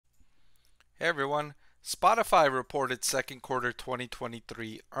Hey everyone, Spotify reported second quarter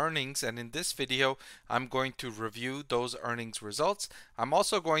 2023 earnings, and in this video I'm going to review those earnings results. I'm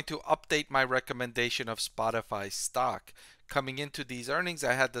also going to update my recommendation of Spotify stock. Coming into these earnings,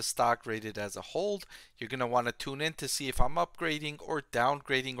 I had the stock rated as a hold. You're going to want to tune in to see if I'm upgrading or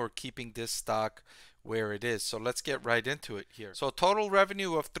downgrading or keeping this stock where it is. So let's get right into it here. So total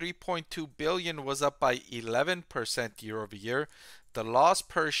revenue of 3.2 billion was up by 11% year over year. The loss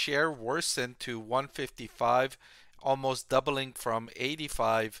per share worsened to 155, almost doubling from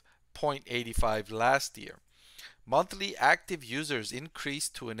 85.85 last year. Monthly active users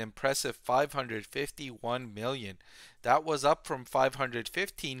increased to an impressive 551 million. That was up from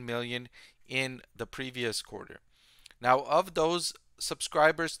 515 million in the previous quarter. Now, of those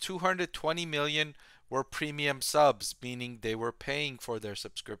subscribers, 220 million were premium subs, meaning they were paying for their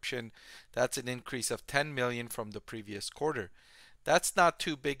subscription. That's an increase of 10 million from the previous quarter. That's not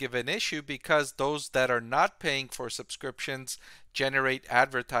too big of an issue because those that are not paying for subscriptions generate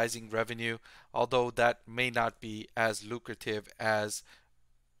advertising revenue, although that may not be as lucrative as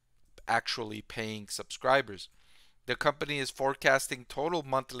actually paying subscribers. The company is forecasting total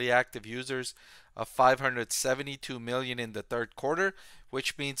monthly active users of 572 million in the third quarter,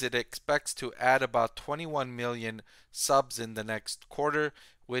 which means it expects to add about 21 million subs in the next quarter,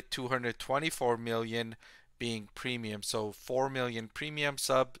 with 224 million being premium. So 4 million premium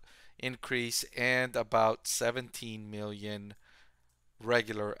sub increase and about 17 million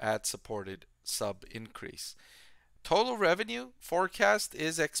regular ad supported sub increase. Total revenue forecast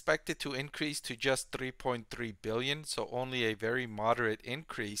is expected to increase to just 3.3 billion, so only a very moderate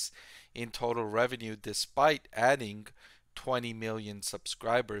increase in total revenue despite adding 20 million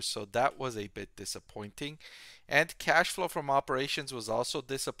subscribers, so that was a bit disappointing. And cash flow from operations was also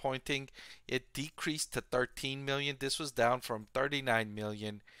disappointing. It decreased to 13 million. This was down from 39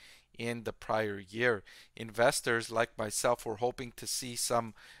 million in the prior year. Investors like myself were hoping to see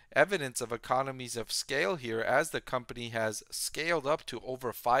some evidence of economies of scale here as the company has scaled up to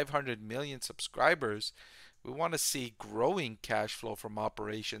over 500 million subscribers. We want to see growing cash flow from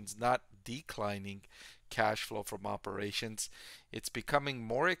operations, not declining cash flow from operations. It's becoming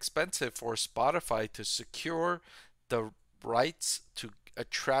more expensive for Spotify to secure the rights to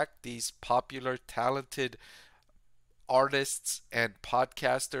attract these popular, talented artists and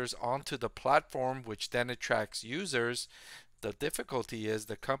podcasters onto the platform, which then attracts users. The difficulty is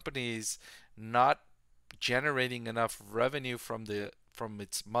the company is not generating enough revenue from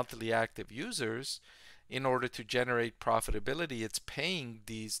its monthly active users in order to generate profitability. It's paying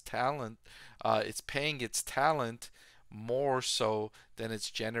its talent more so than it's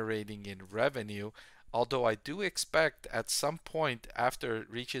generating in revenue. Although I do expect at some point after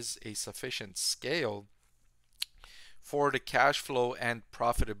it reaches a sufficient scale for the cash flow and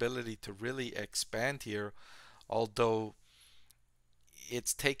profitability to really expand here, although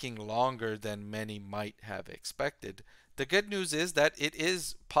it's taking longer than many might have expected. The good news is that it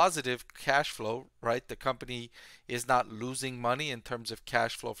is positive cash flow, right? The company is not losing money in terms of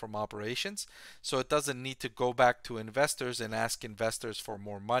cash flow from operations, so it doesn't need to go back to investors and ask investors for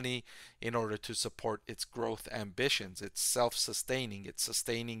more money in order to support its growth ambitions. It's self-sustaining, it's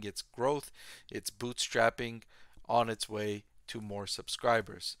sustaining its growth, it's bootstrapping on its way to more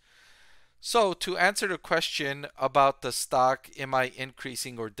subscribers. So to answer the question about the stock, am I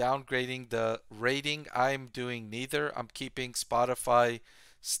increasing or downgrading the rating? I'm doing neither. I'm keeping Spotify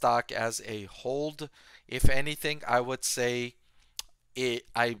stock as a hold. If anything, I would say it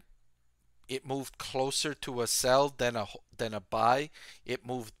moved closer to a sell than a buy. It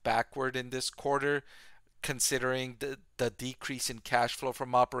moved backward in this quarter, considering the decrease in cash flow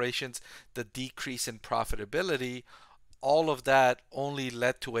from operations, the decrease in profitability. All of that only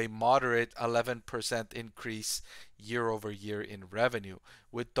led to a moderate 11% increase year over year in revenue.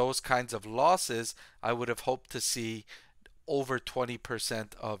 With those kinds of losses, I would have hoped to see over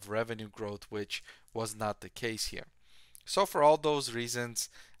 20% of revenue growth, which was not the case here. So for all those reasons,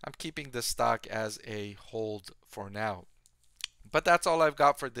 I'm keeping the stock as a hold for now. But that's all I've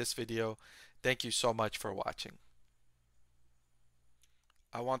got for this video. Thank you so much for watching.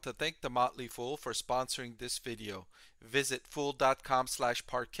 I want to thank the Motley Fool for sponsoring this video. Visit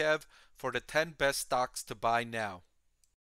fool.com/Parkev for the 10 best stocks to buy now.